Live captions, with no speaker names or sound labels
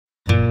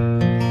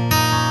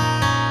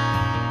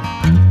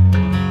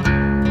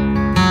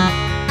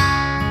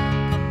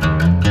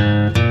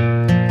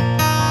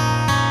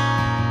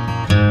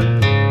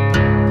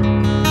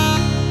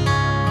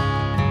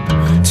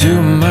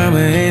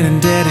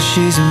'cause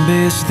she's the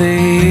best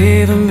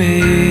they ever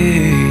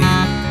made.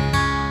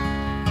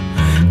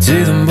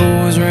 To them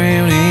boys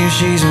round here,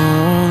 she's the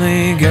one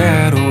that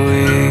got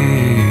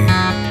away.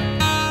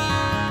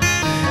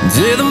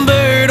 To them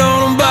bird on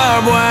the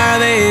barbed wire,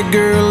 that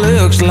girl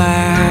looks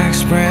like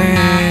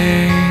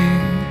spring.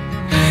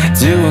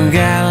 To a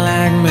guy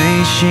like me,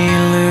 she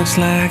looks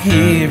like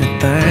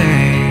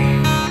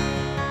everything.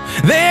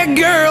 That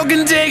girl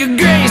can take a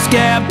gray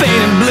sky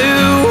painted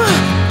blue.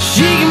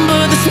 She can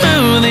put the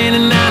smooth in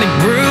a 90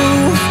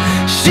 proof.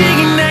 She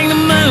can hang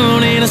the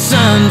moon in a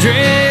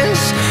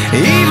sundress,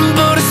 even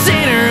put a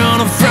sinner on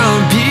a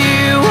front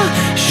pew.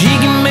 She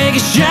can make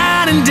a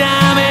shining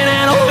diamond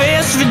out of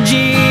West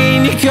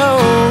Virginia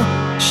coal.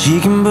 She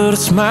can put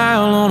a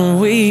smile on a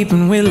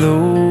weeping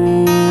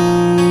willow.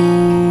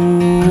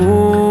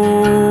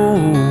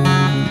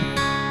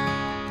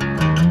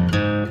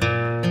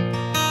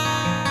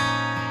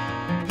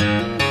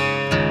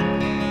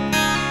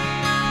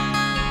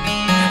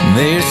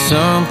 There's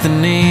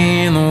something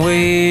in the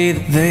way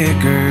that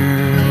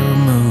girl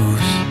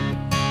moves.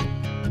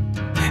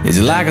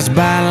 It's like a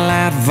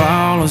spotlight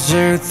follows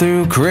her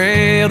through a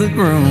crowded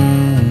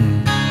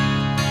room.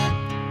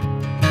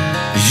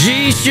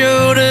 She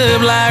showed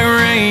up like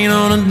rain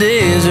on a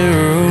desert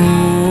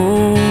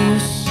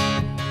rose,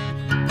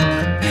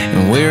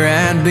 and where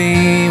I'd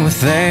be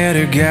without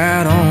her,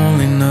 God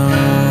only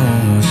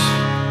knows.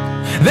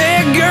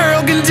 That girl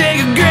can take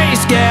a gray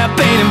sky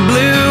painted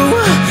blue.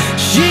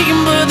 She can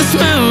put the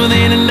smooth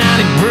in a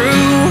 90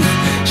 proof.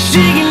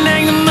 She can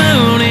hang the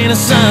moon in a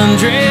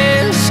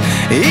sundress,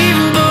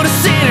 even put a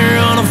sinner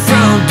on a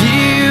front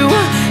pew.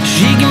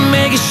 She can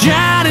make a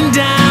shining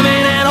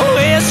diamond out of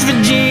West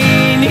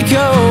Virginia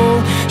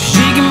coal.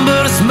 She can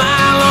put a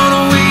smile on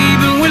a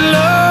weeping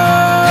willow.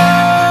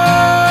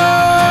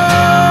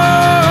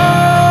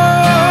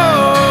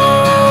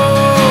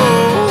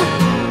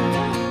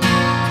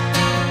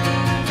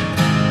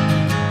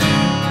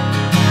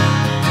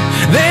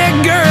 That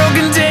girl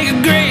can take a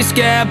gray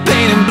sky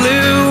painted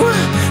blue.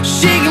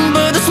 She can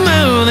put the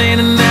smooth in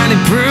a 90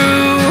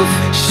 proof.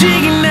 She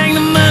can hang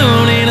the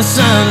moon in a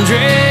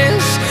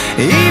sundress,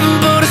 even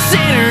put a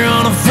sinner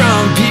on a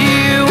front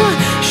pew.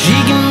 She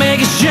can make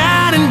a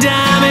shining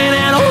diamond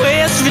out of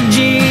West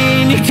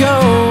Virginia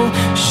coal.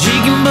 She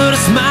can put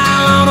a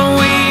smile on a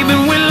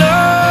weeping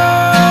willow.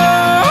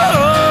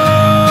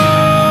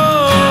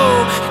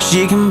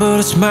 She can put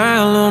a smile